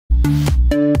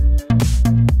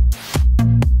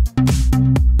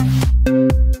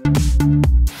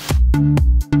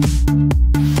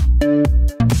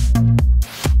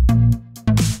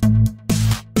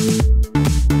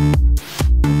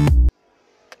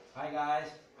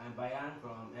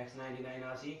99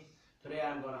 RC. Today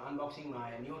I'm gonna unboxing my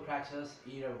new Traxxas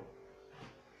Erevo.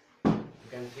 You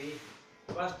can see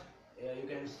first you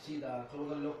can see the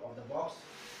closer look of the box.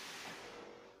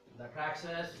 The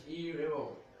Traxxas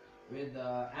Erevo with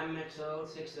the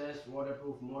MXL6S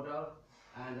waterproof motor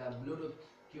and a Bluetooth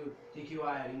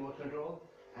TQI remote control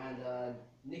and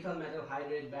nickel metal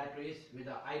hydrate batteries with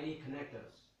the ID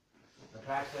connectors. The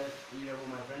Traxxas Erevo,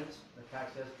 my friends, the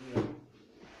Traxxas Erevo.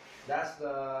 That's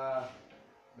the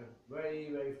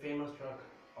very famous truck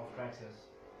of Traxxas,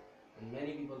 and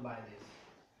many people buy this.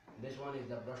 This one is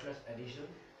the brushless edition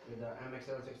with the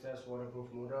MXL6S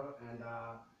waterproof motor and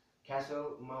the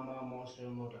Castle Mamba Monster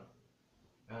motor,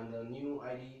 and the new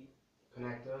ID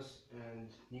connectors and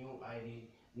new ID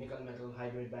nickel metal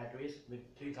hydrate batteries with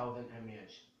 3000 mAh.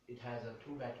 It has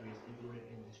 2 batteries included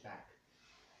in this pack,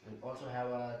 and also have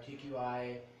a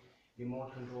TQI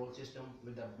remote control system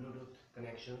with the Bluetooth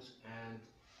connections. And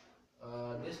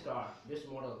this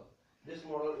model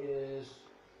is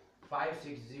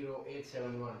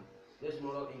 560871. This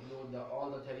model includes all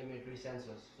the telemetry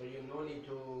sensors, so you no need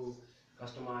to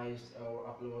customize or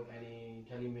upload any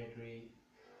telemetry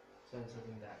sensors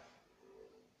in that.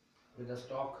 With the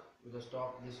stock, this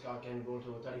car can go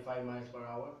to 35 miles per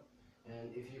hour,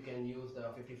 and if you can use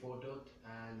the 54 tooth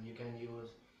and you can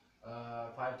use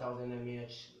 5000 mAh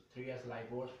 3S light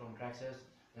volts from Traxxas,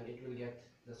 then it will get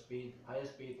the higher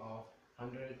speed of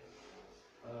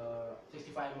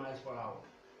 165 miles per hour.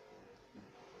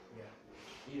 Yeah,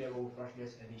 Erevo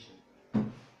brushless edition.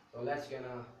 So let's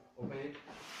gonna open it.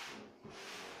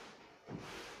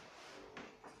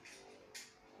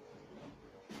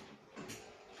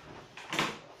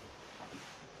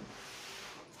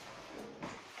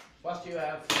 First you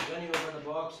have, when you open the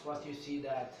box, first you see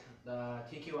that the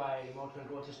TQI remote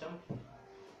control system,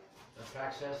 the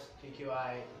Traxxas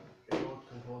TQI remote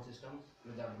control system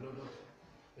with the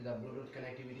Bluetooth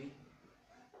connectivity.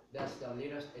 That's the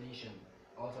latest edition.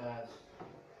 Also has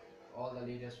all the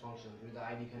latest functions with the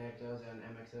ID connectors and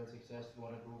MXL6S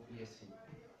waterproof ESC.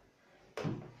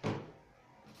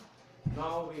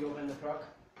 Now we open the truck.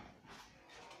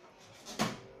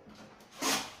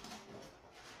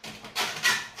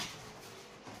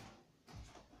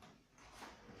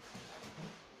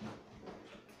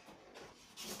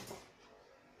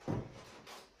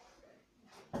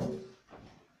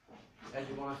 As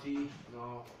you want to see,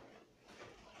 now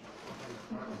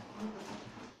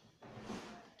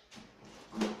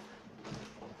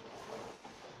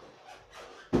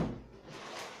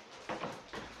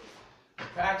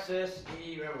Traxxas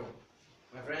Erevo,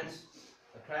 my friends,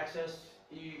 the Traxxas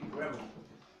Erevo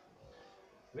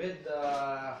with the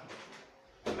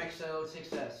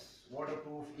MXL6S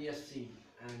waterproof ESC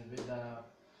and with the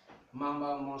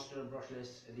Mamba Monster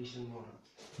brushless edition motor,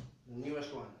 the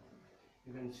newest one.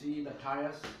 You can see the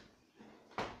tires.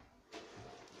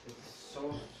 It's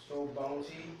so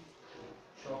bouncy.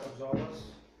 Shock absorbers,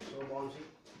 so bouncy.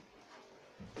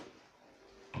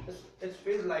 It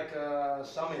feels like a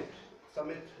Summit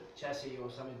chassis or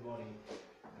Summit body,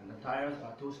 and the tires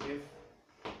are too stiff.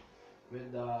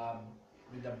 With the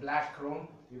black chrome,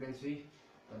 you can see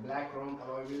the black chrome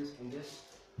alloy wheels in this,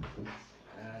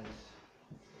 and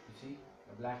you see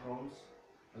the black chromes.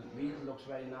 The wheel looks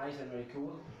very nice and very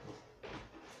cool.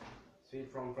 See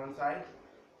it from front side.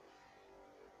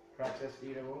 Traxxas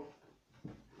Erevo.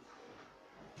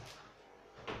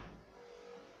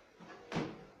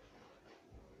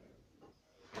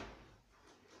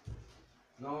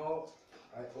 Now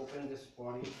I open this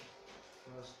body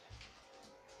first.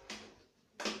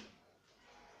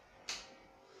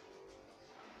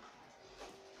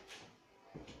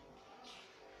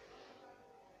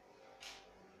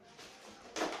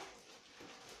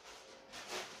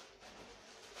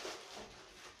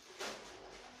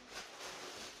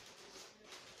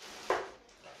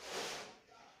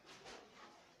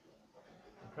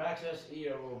 Traxxas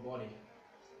Erevo body.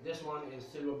 This one is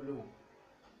silver blue.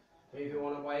 So if you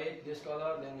want to buy it this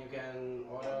color, then you can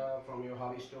order from your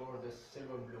hobby store this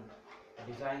silver blue. The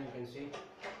design you can see,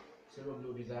 silver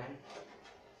blue design.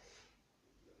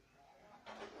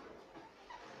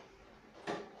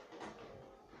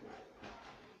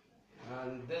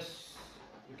 And this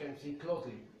you can see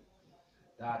closely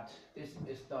that this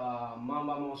is the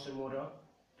Mamba Monster motor,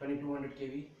 2200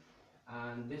 kV,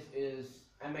 and this is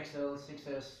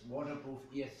MXL6S waterproof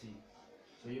ESC.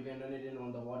 So you can run it in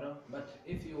on the water, but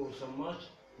if you submerge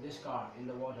this car in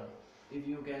the water, if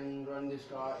you can run this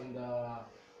car in the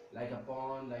like a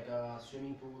pond, like a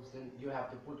swimming pool, then you have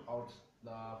to put out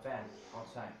the fan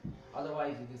outside,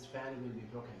 otherwise this fan will be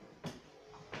broken.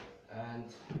 And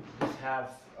this have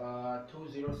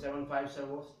 2075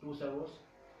 servos, 2 servos,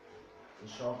 the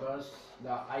shockers,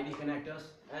 the ID connectors,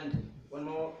 and one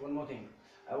more thing.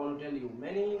 I want to tell you,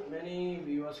 many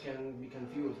viewers can be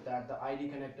confused that the ID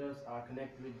connectors are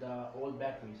connected with the old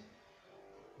batteries.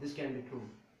 This can be true.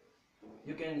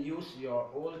 You can use your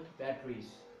old batteries,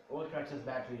 old Traxxas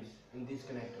batteries in these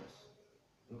connectors.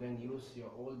 You can use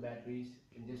your old batteries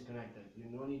in this connector. You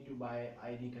no need to buy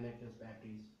ID connectors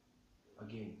batteries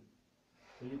again.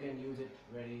 So you can use it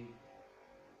very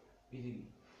easily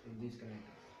in these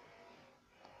connectors.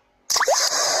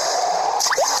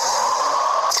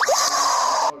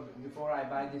 Before I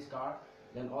buy this car,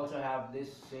 then also have this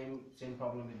same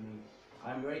problem with me.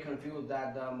 I'm very confused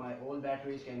that my old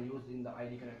batteries can use in the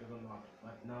ID connectors or not.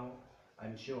 But now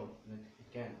I'm sure that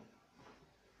it can.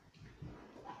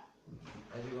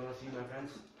 As you're gonna see, my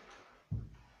friends,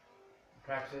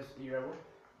 Traxxas Erevo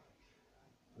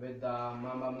with the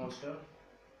Mamba Monster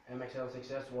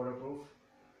MXL6S waterproof,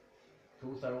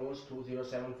 2 thermos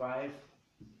 2075.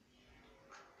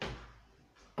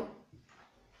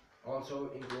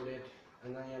 Also included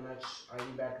 9 mAh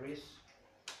ID batteries.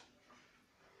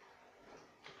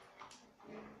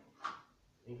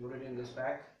 Included in this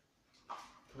pack,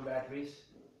 two batteries,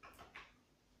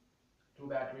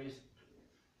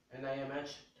 9 mAh,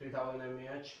 3000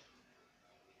 mAh.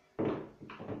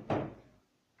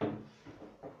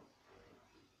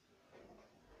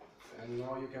 And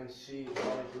now you can see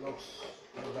how it looks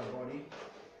with the body,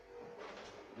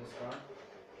 this car.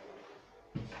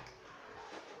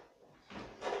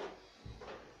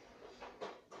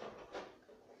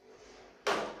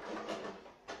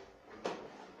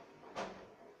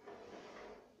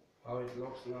 How it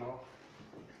looks now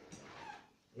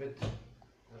with the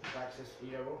Traxxas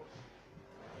Erevo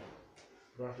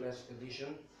Brushless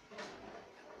edition.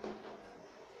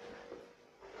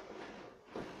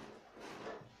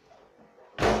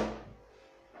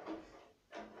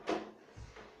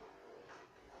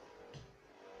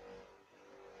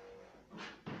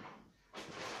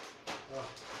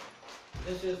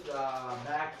 This is the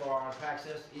back for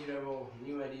Traxxas Erevo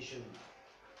new edition.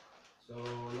 So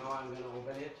now I'm gonna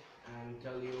open it and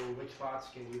tell you which parts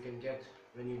you can get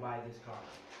when you buy this car.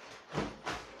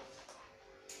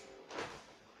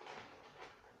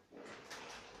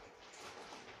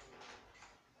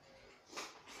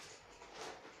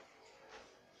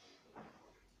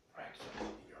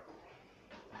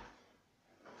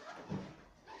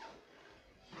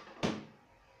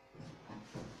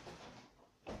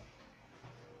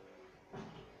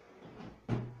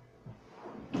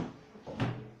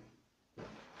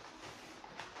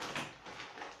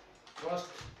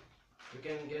 First, you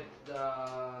can get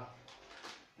the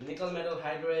nickel metal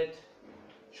hydride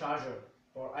charger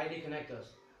for ID connectors.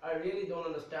 I really don't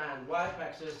understand why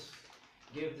Traxxas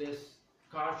give this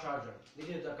car charger. This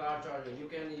is the car charger. You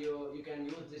can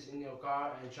use this in your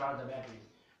car and charge the batteries.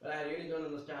 But I really don't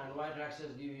understand why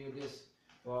Traxxas give you this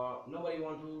for nobody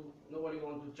want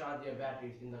to charge their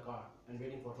batteries in the car and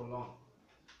waiting for so long.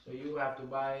 So you have to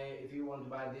buy, if you want to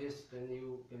buy this, then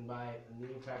you can buy a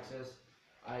new Traxxas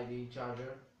ID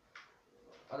charger.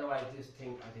 Otherwise this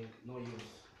thing, I think, no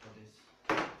use for this.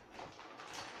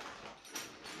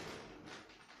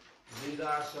 These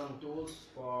are some tools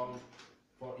for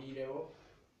Erevo.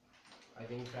 I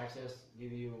think Traxxas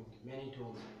give you many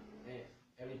tools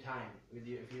every time with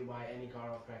you. If you buy any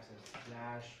car of Traxxas,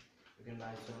 Flash, you can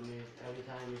buy some. Every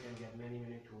time you can get many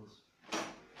tools.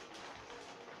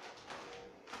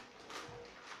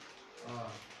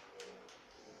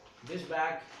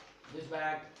 This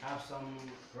bag have some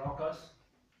rockers,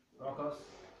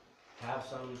 have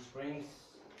some springs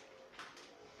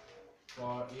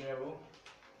for Erevo.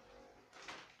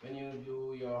 When you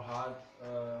do your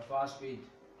fast speed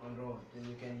on road, then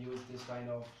you can use this kind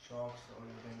of shocks, or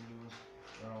you can use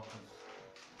the rockers.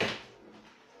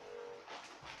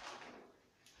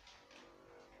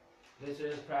 This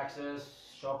is Traxxas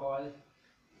shock oil.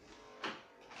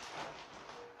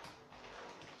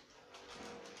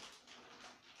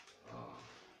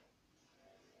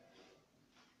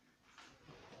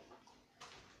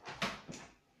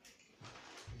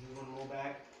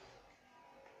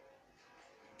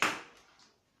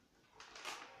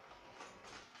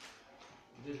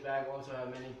 This bag also have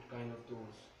many kind of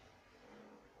tools.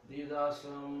 These are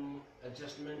some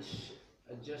adjustment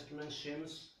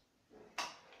shims.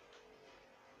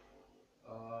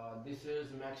 This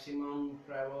is maximum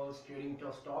travel steering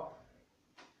stop.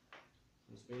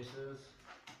 Some spacers.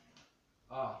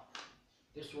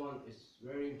 This one is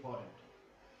very important.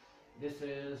 This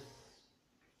is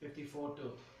 54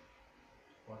 tooth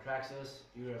for Traxxas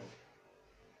Erevo.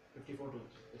 54 tooth.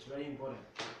 It's very important.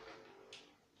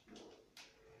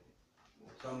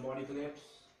 Some body clips,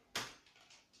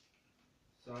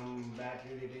 some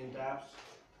battery retain tabs.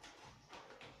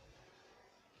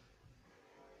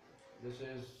 This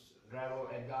is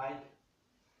REVEIW Ed Guide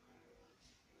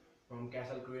from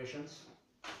Castle Creations.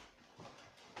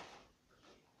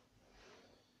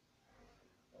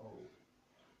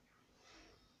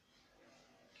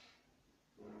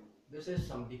 This is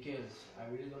some decals. I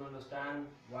really don't understand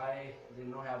why they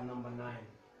don't have number 9.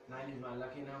 9 is my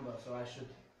lucky number, so I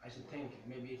should think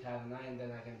maybe it has 9,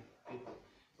 then I can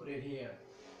put it here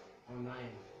on 9,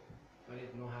 but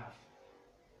it no have.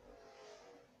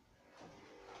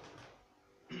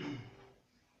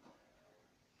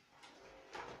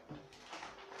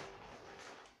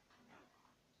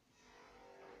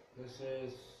 This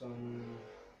is some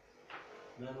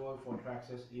manual for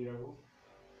Traxxas Erevo.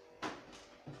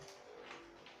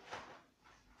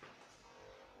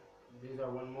 These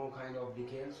are one more kind of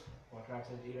decals for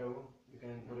Traxxas Erevo. You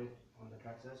can put it on the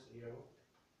Traxxas Erevo.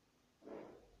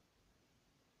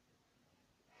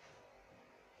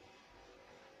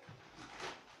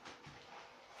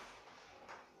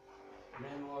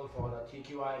 Manual for the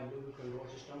TQI Bluetooth control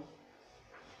system.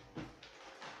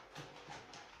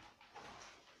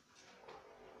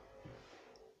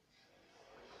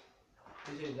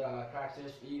 This is the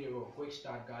Traxxas Erevo Quick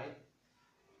Start Guide.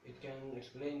 It can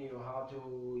explain you how to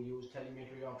use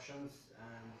telemetry options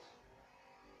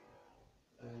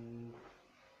and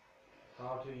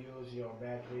how to use your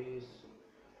batteries,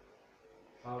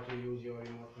 how to use your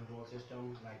remote control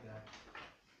system, like that.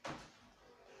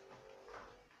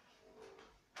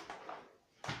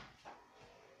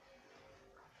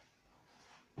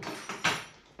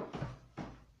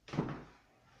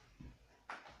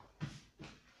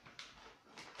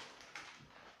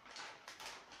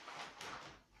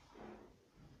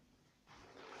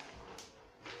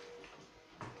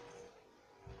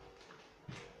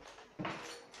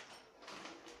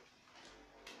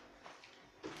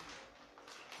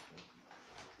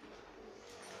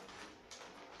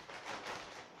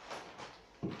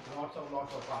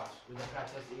 Lots of parts with the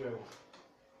Traxxas Erevo.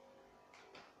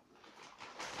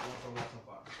 Lots of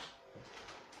parts.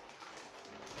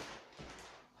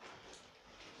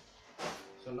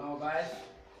 So now guys,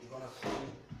 you're gonna see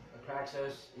the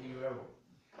Traxxas Erevo.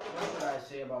 What should I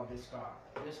say about this car?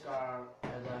 This car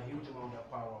has a huge amount of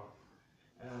power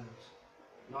and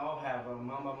now have a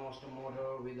Mamba Monster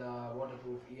motor with a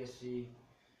waterproof ESC.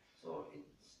 So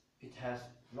it has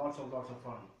lots of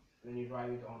fun when you drive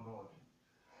it on road.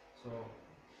 So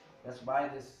let's buy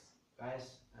this,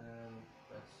 guys, and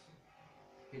let's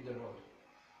hit the road.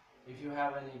 If you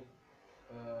have any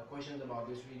questions about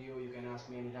this video, you can ask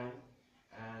me anytime,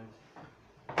 and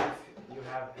if you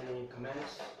have any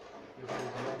comments, you can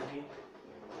comment me,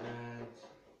 and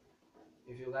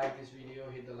if you like this video,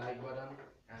 hit the like button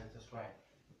and subscribe.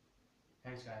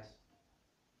 Thanks guys.